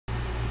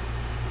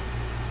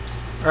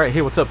Alright,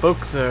 hey, what's up,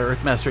 folks?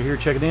 Earthmaster here,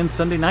 checking in.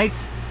 Sunday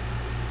night,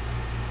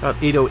 about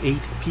 8:08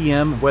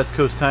 p.m. West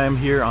Coast time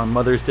here on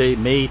Mother's Day,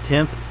 May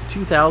 10th,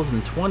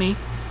 2020.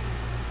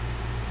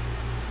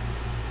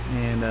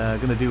 And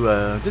going to do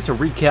just a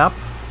recap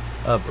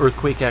of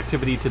earthquake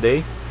activity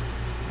today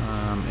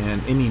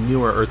and any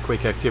newer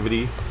earthquake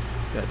activity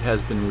that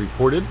has been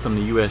reported from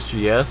the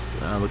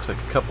USGS. Looks like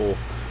a couple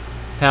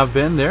have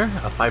been there.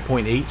 A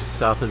 5.8 just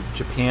south of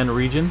Japan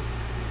region.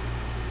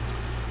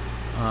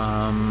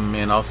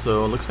 And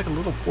also looks like a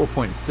little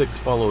 4.6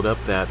 followed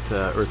up that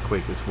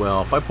earthquake as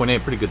well. 5.8,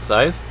 pretty good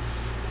size,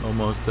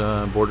 almost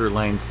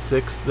borderline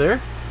 6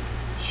 there,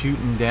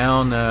 shooting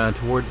down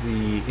towards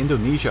the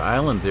Indonesia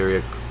Islands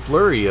area.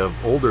 Flurry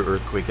of older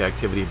earthquake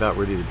activity about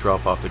ready to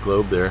drop off the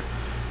globe there,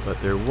 but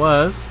there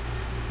was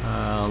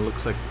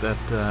looks like that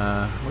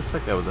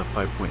was a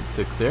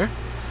 5.6 there,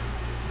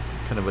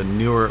 kind of a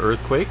newer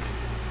earthquake.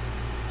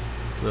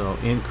 So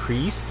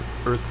increased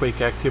earthquake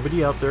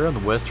activity out there on the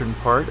western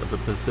part of the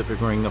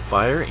Pacific Ring of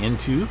Fire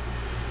into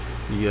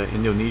the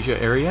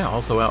Indonesia area.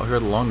 Also out here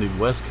along the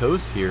west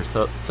coast here,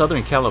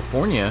 Southern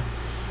California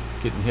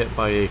getting hit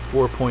by a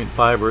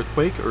 4.5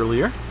 earthquake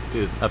earlier.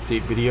 Did an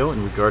update video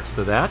in regards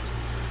to that.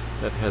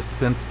 That has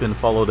since been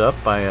followed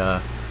up by a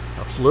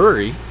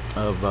flurry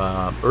of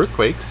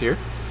earthquakes here.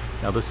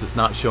 Now this is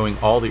not showing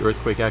all the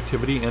earthquake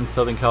activity in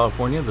Southern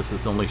California. This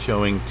is only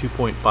showing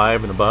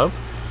 2.5 and above.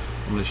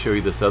 I'm going to show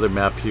you this other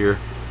map here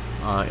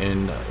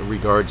in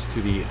regards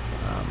to the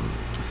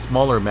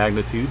smaller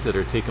magnitudes that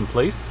are taking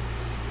place.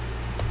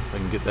 If I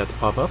can get that to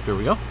pop up, there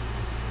we go.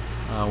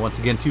 Once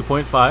again,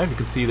 2.5. You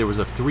can see there was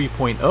a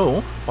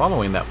 3.0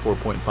 following that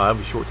 4.5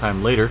 a short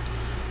time later,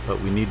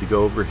 but we need to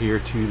go over here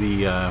to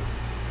the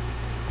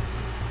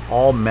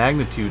all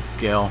magnitude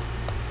scale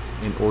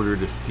in order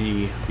to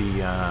see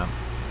the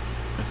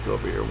let's go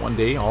over here, 1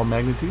 day all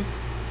magnitudes,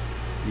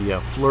 the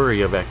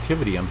flurry of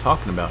activity I'm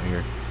talking about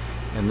here.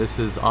 And this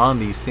is on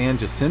the San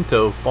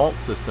Jacinto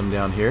fault system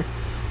down here,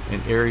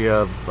 an area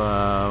of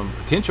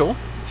potential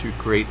to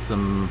create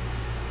some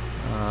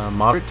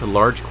moderate to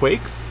large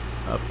quakes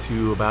up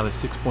to about a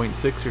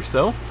 6.6 or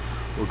so.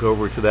 We'll go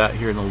over to that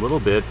here in a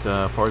little bit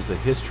as far as the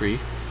history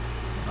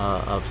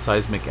of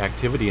seismic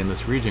activity in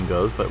this region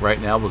goes. But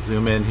right now we'll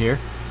zoom in here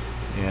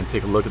and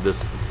take a look at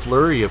this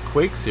flurry of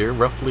quakes here.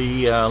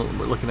 Roughly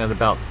we're looking at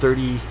about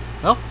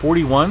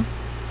 41.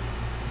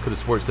 Could have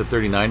sworn it said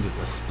 39 just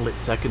a split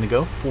second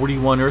ago.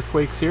 41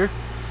 earthquakes here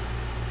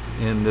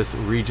in this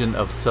region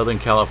of Southern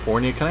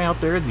California, kind of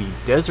out there in the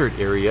desert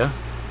area,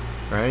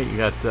 right? You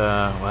got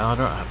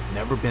well, I've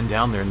never been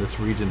down there in this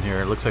region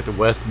here. It looks like the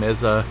West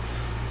Mesa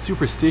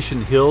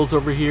Superstition Hills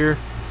over here.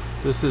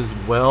 This is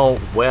well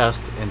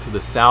west and to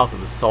the south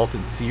of the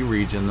Salton Sea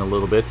region a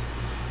little bit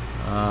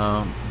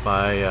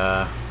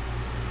by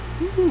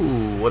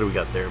what do we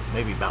got there?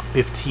 Maybe about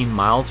 15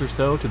 miles or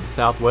so to the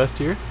southwest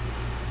here.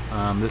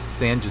 This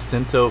San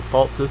Jacinto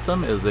fault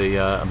system is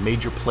a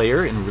major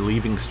player in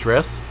relieving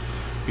stress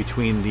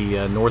between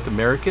the North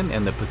American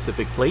and the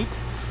Pacific Plate,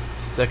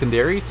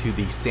 secondary to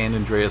the San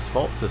Andreas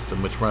fault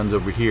system, which runs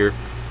over here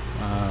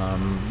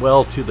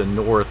well to the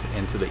north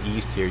and to the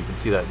east here. You can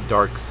see that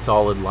dark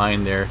solid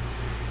line there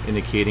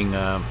indicating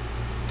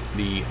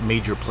the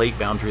major plate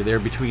boundary there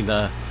between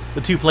the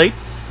two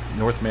plates,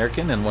 North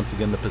American and once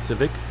again the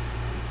Pacific.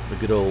 The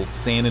good old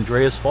San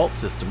Andreas fault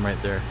system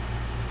right there.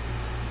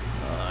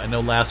 I know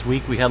last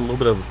week we had a little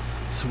bit of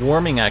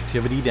swarming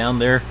activity down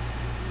there,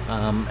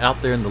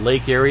 out there in the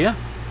lake area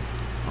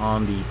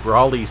on the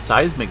Brawley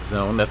seismic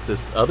zone. That's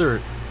this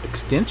other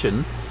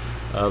extension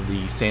of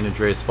the San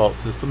Andreas fault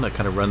system that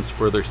kind of runs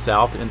further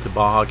south into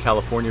Baja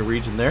California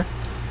region there.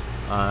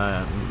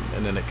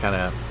 And then it kind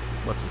of,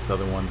 what's this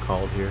other one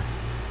called here?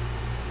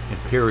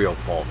 Imperial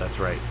Fault, that's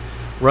right.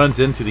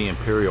 Runs into the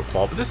Imperial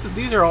Fault. But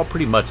these are all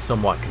pretty much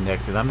somewhat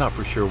connected. I'm not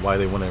for sure why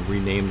they want to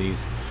rename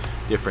these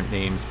different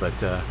names, but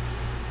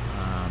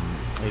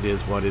it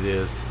is what it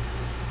is.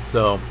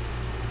 So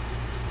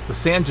the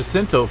San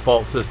Jacinto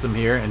fault system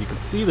here, and you can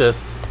see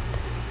this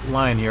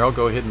line here. I'll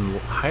go ahead and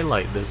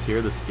highlight this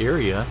here, this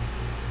area.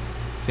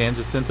 San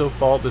Jacinto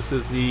fault. This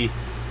is the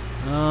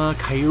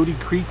Coyote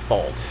Creek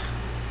fault,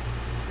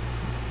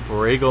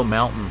 Borrego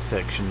Mountain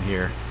section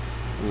here.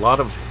 A lot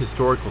of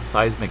historical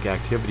seismic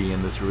activity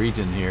in this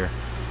region here.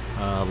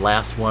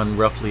 Last one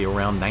roughly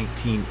around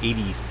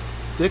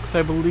 1986,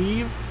 I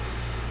believe.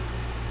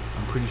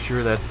 I'm pretty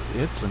sure that's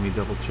it. Let me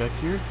double check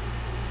here.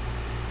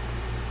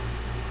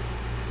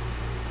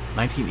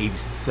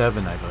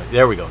 1987, I believe.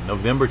 There we go.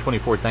 November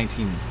 24th,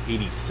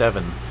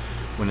 1987,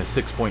 when a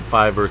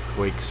 6.5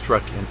 earthquake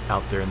struck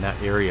out there in that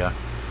area,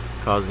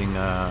 causing,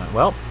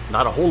 well,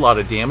 not a whole lot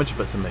of damage,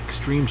 but some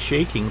extreme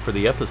shaking for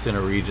the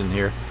epicenter region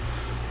here.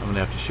 I'm going to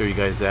have to show you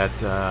guys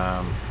that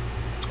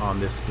on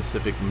this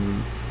specific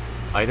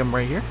item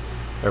right here.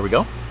 There we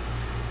go.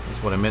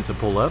 That's what I meant to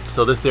pull up.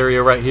 So this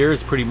area right here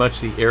is pretty much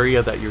the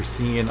area that you're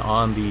seeing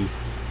on the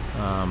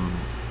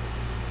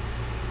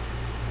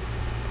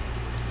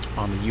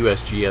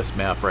USGS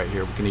map right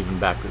here. We can even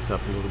back this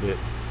up a little bit.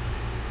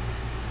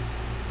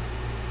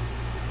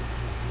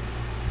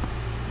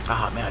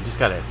 Ah, man, I just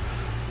got a,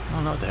 I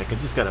don't know what the heck, I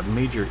just got a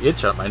major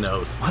itch up my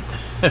nose. What the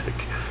heck?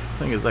 I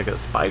think it's like a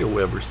spider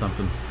web or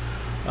something.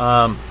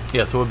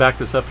 Yeah, so we'll back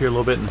this up here a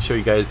little bit and show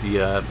you guys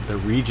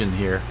the region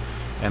here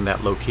and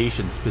that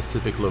location,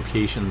 specific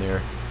location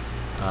there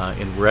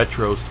in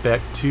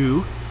retrospect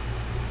to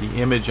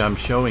the image I'm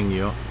showing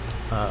you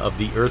of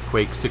the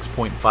earthquake,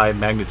 6.5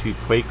 magnitude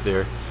quake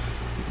there.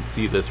 You can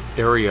see this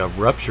area of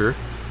rupture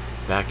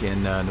back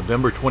in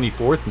November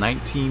 24th,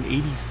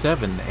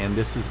 1987, and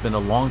this has been a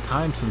long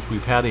time since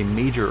we've had a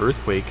major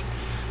earthquake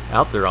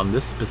out there on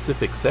this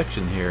specific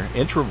section here.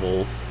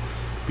 Intervals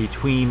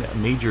between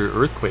major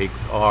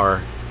earthquakes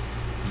are,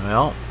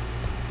 well,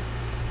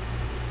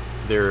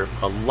 they're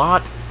a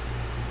lot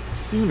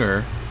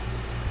sooner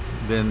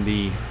than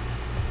the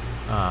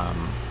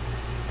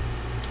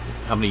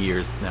how many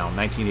years now?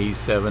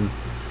 1987,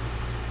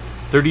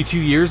 32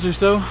 years or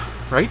so,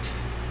 right?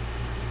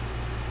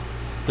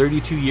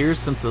 32 years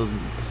since the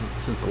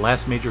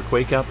last major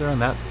quake out there on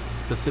that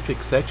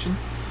specific section.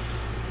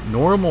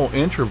 Normal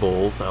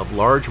intervals of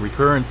large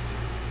recurrence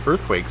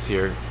earthquakes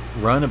here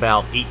run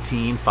about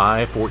 18,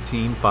 5,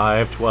 14,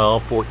 5,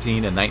 12,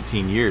 14, and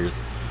 19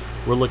 years.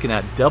 We're looking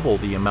at double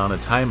the amount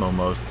of time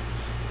almost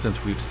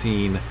since we've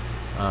seen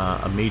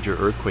a major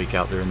earthquake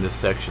out there in this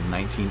section,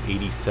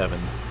 1987,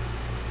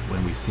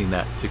 when we've seen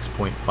that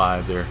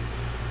 6.5 there.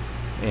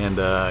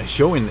 And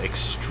showing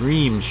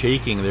extreme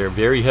shaking there,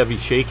 very heavy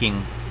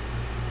shaking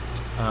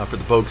for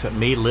the folks that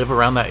may live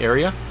around that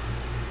area.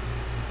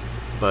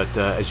 But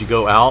as you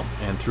go out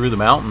and through the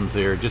mountains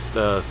there, just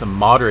some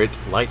moderate,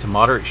 light to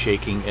moderate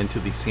shaking into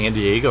the San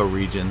Diego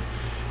region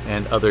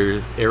and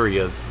other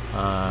areas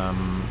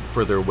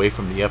further away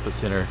from the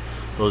epicenter.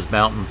 Those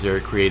mountains there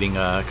creating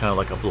kind of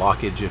like a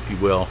blockage, if you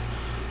will,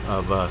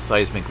 of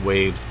seismic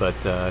waves.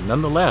 But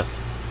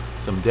nonetheless,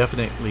 some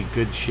definitely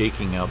good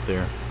shaking out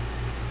there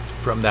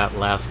from that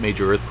last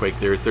major earthquake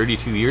there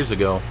 32 years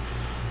ago,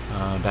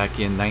 back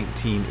in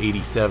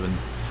 1987.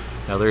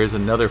 Now there is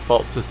another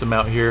fault system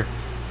out here,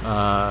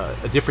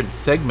 a different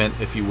segment,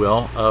 if you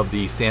will, of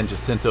the San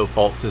Jacinto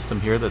fault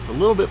system here that's a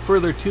little bit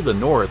further to the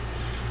north.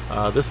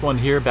 This one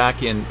here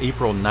back in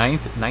April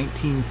 9th,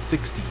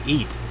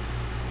 1968.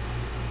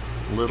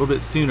 A little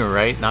bit sooner,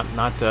 right?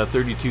 Not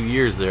 32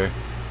 years there.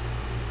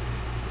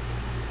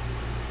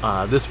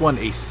 This one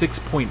a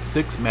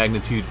 6.6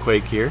 magnitude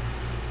quake here,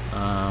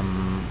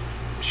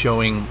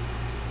 showing,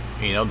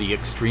 you know, the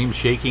extreme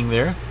shaking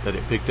there that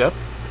it picked up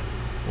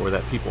or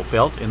that people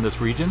felt in this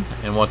region.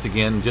 And once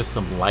again, just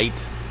some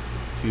light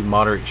to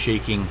moderate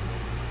shaking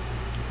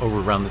over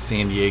around the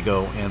San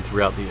Diego and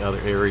throughout the other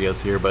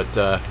areas here. But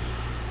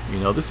you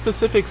know, the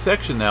specific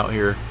section out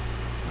here,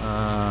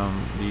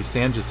 the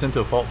San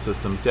Jacinto fault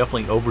system is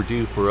definitely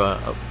overdue for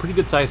a pretty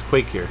good sized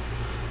quake here.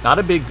 Not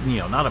a big, you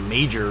know, not a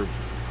major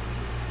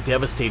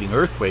devastating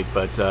earthquake,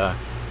 but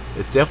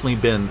it's definitely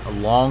been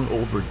long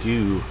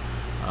overdue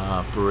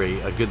for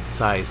a good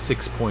size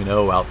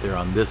 6.0 out there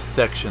on this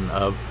section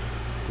of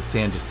the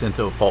San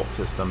Jacinto fault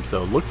system.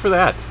 So look for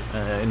that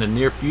in the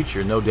near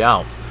future, no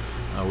doubt.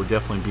 We're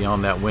definitely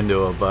beyond that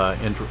window of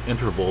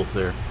intervals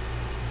there.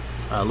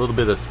 A little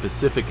bit of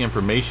specific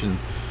information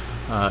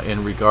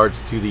in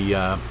regards to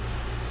the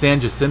San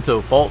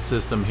Jacinto fault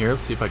system here.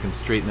 Let's see if I can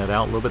straighten that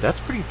out a little bit. That's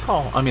pretty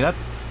tall. I mean, that,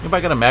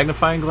 anybody got a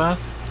magnifying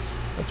glass?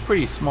 That's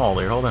pretty small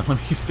there. Hold on, let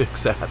me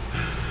fix that.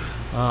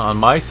 On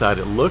my side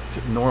it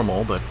looked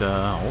normal, but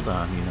hold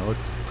on, you know,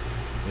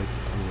 it's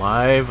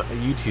live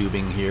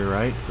YouTubing here,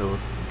 right? So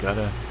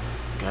gotta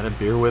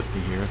bear with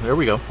me here. There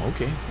we go.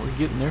 Okay, we're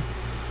getting there.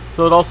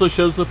 So it also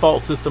shows the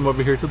fault system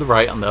over here to the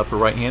right on the upper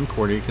right hand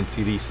corner. You can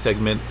see the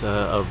segment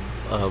of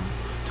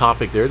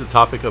topic there, the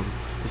topic of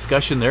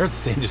discussion there, the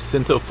San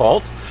Jacinto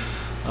fault.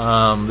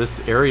 This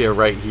area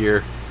right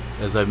here,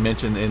 as I've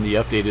mentioned in the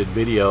updated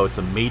video, it's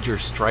a major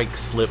strike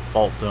slip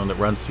fault zone that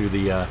runs through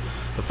the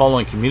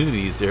following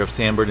communities there of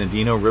San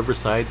Bernardino,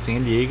 Riverside,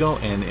 San Diego,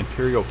 and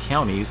Imperial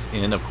counties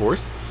in, of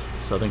course,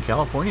 Southern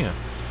California.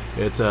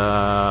 It's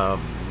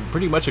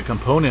pretty much a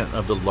component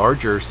of the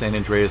larger San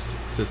Andreas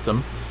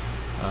system,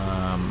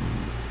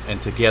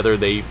 and together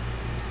they,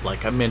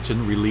 like I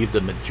mentioned, relieve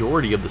the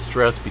majority of the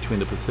stress between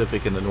the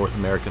Pacific and the North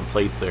American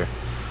plates there.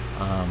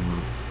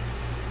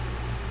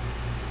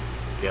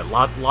 Yeah,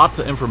 lots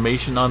of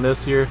information on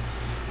this here,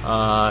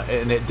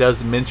 and it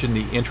does mention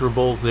the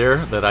intervals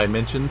there that I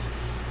mentioned.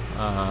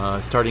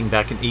 Starting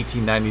back in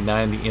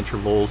 1899, the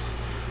intervals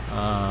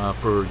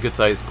for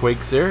good-sized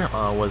quakes there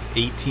was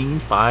 18,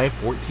 5,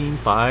 14,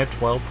 5,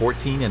 12,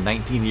 14, and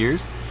 19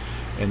 years.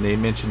 And they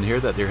mentioned here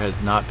that there has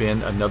not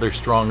been another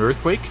strong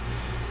earthquake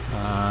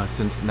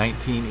since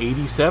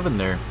 1987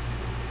 there.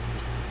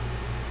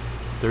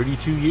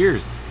 32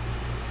 years.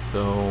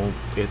 So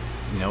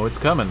it's, you know, it's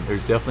coming.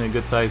 There's definitely a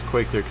good-sized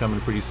quake there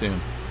coming pretty soon.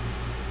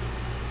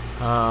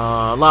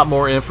 A lot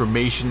more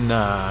information,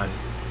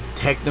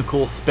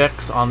 technical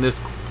specs on this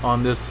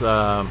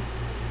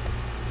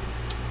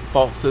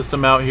fault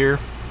system out here.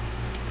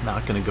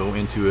 Not going to go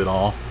into it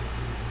all,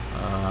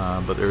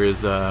 but there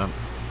is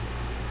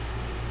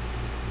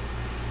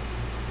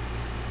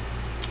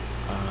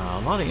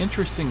a lot of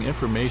interesting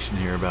information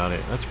here about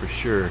it, that's for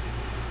sure.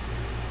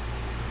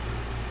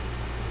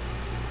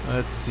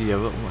 Let's see,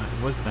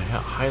 what can I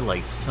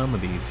highlight some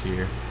of these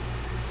here?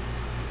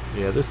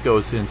 Yeah, this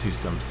goes into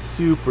some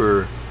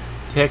super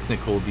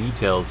technical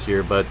details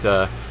here, but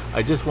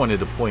I just wanted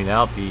to point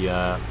out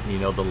the you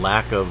know, the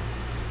lack of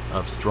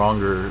a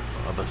strong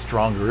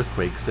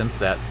earthquake since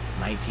that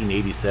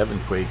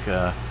 1987 quake.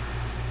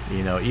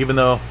 You know, even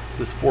though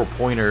this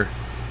 4-pointer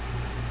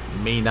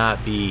may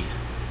not be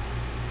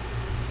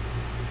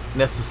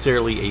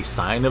necessarily a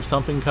sign of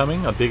something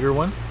coming, a bigger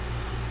one,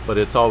 but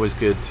it's always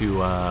good to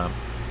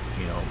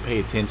you know, pay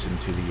attention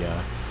to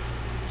the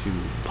to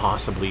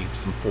possibly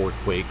some 4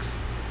 quakes,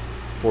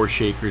 4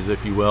 shakers,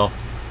 if you will.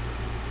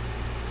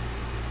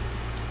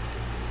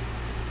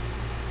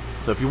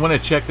 So if you want to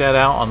check that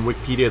out on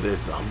Wikipedia,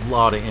 there's a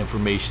lot of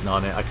information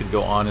on it. I could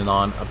go on and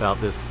on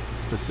about this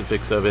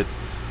specifics of it.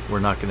 We're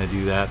not going to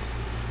do that,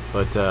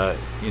 but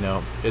you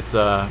know, it's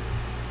let's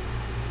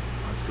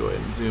go ahead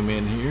and zoom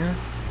in here.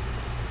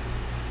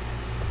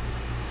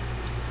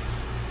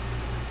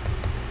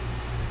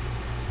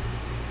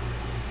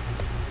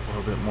 A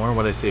little bit more.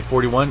 What did I say?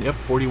 41. Yep,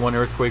 41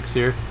 earthquakes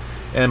here,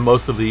 and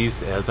most of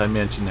these, as I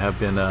mentioned, have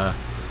been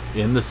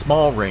in the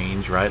small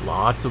range, right?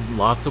 Lots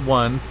of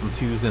ones, some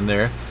 2s in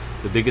there.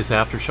 The biggest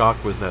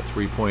aftershock was that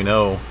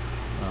 3.0,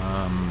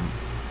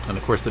 and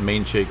of course the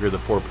main shaker, the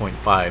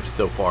 4.5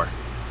 so far.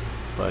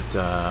 But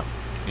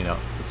you know,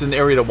 it's an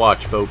area to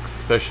watch, folks,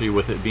 especially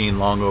with it being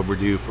long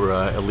overdue for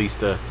at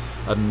least a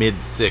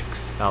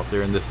mid-6 out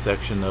there in this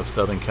section of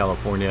Southern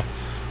California.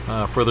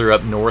 Further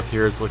up north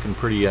here, it's looking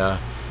pretty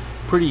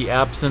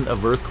absent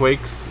of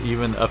earthquakes,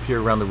 even up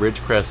here around the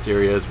Ridgecrest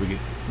area as we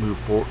move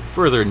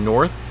further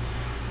north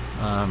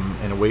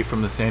and away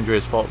from the San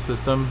Andreas Fault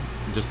system.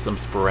 Just some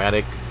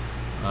sporadic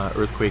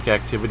earthquake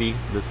activity.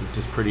 This is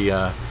just pretty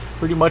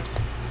much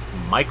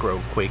micro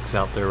quakes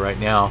out there right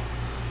now.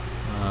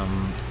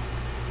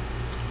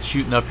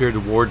 Shooting up here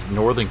towards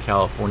Northern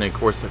California, of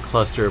course, a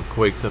cluster of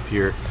quakes up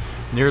here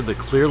near the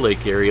Clear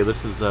Lake area.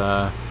 This is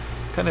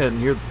kind of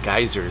near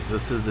geysers.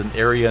 This is an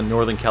area in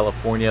Northern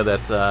California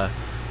that's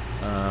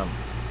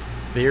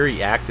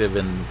very active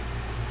in,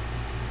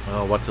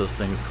 what's those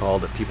things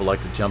called that people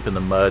like to jump in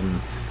the mud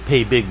and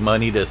pay big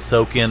money to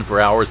soak in for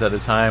hours at a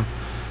time?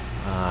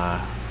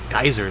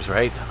 Geysers,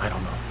 right? I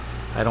don't know.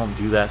 I don't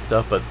do that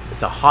stuff, but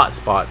it's a hot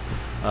spot.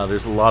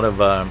 There's a lot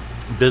of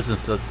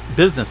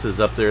businesses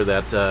up there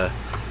that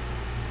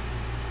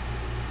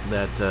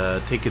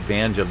take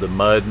advantage of the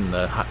mud and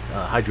the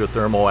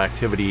hydrothermal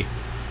activity,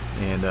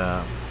 and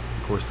of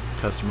course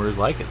customers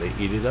like it. They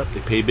eat it up. They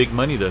pay big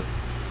money to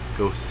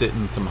go sit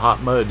in some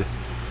hot mud.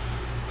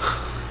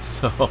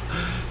 So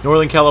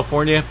Northern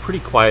California, pretty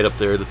quiet up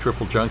there. The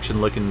Triple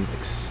Junction looking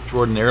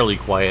extraordinarily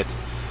quiet.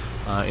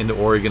 Into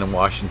Oregon and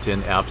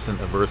Washington,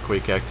 absent of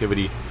earthquake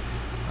activity.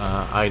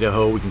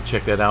 Idaho, we can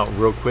check that out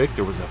real quick.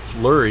 There was a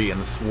flurry and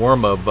a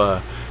swarm of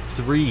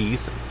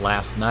 3s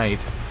last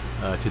night.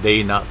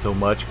 Today, not so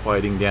much,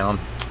 quieting down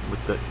with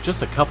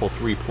just a couple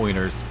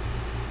 3-pointers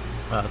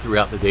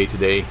throughout the day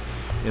today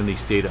in the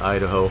state of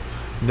Idaho.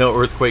 No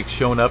earthquakes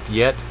shown up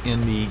yet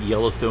in the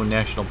Yellowstone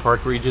National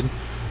Park region.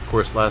 Of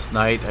course, last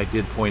night I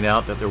did point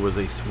out that there was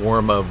a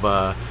swarm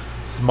of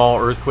small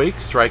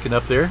earthquakes striking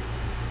up there.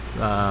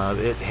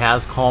 It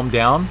has calmed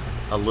down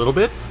a little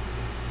bit.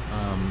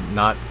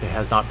 It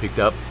has not picked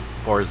up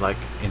as far as like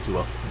into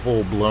a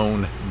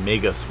full-blown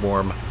mega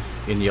swarm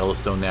in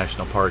Yellowstone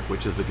National Park,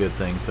 which is a good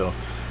thing. So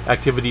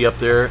activity up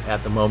there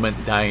at the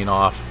moment dying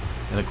off,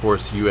 and of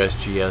course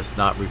USGS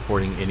not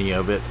reporting any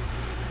of it.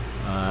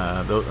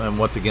 And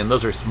once again,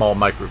 those are small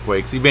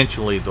microquakes.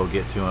 Eventually they'll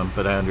get to them,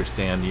 but I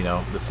understand, you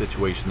know, the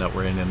situation that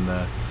we're in and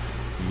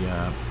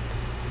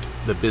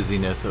the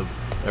busyness of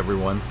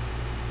everyone.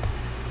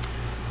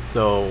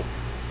 So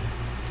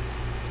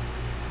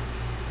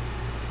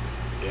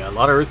yeah, a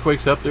lot of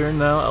earthquakes up there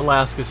in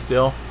Alaska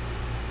still.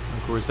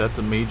 Of course, that's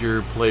a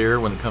major player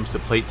when it comes to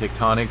plate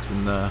tectonics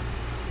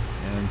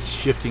and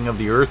shifting of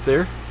the earth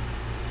there.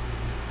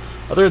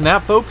 Other than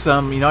that, folks,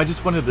 you know, I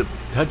just wanted to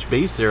touch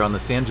base there on the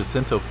San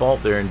Jacinto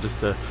Fault there, and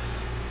just to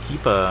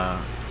keep a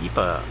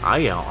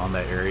eye out on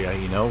that area.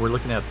 You know, we're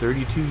looking at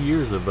 32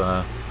 years of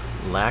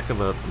lack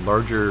of a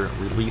larger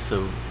release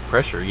of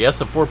pressure.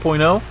 Yes, a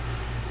 4.0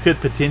 could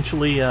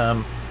potentially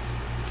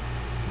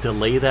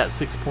delay that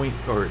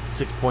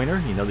 6-pointer,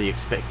 you know, the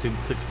expected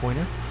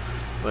 6-pointer,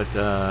 but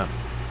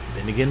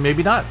then again,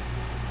 maybe not.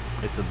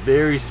 It's a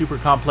very super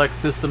complex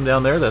system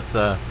down there that's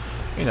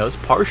you know, it's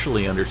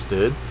partially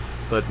understood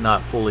but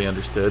not fully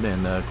understood.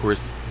 And of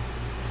course,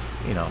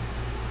 you know,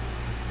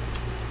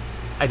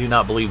 I do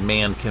not believe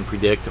man can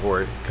predict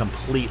or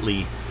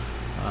completely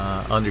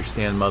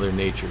understand Mother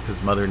Nature,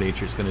 because Mother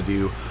Nature is going to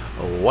do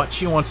what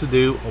she wants to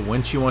do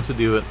when she wants to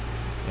do it,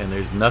 and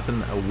there's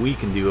nothing we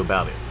can do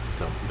about it.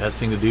 So best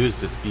thing to do is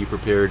just be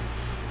prepared,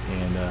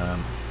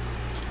 and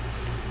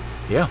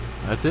yeah,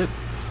 that's it.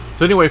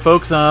 So anyway,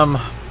 folks, I'm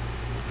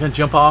gonna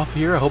jump off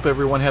here. I hope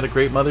everyone had a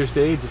great Mother's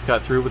Day. Just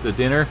got through with the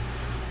dinner.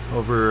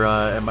 over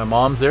at my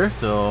mom's there.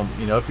 So,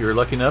 you know, if you're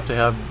lucky enough to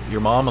have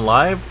your mom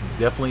alive,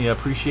 definitely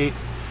appreciate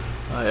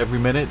every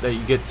minute that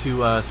you get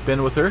to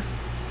spend with her,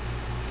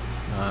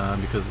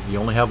 because you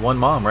only have one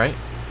mom, right?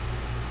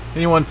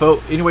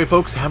 Anyway,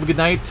 folks, have a good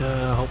night.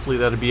 Hopefully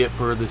that'll be it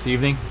for this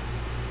evening.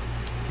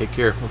 Take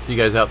care. We'll see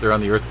you guys out there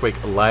on the Earthquake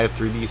Live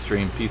 3D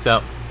stream. Peace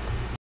out.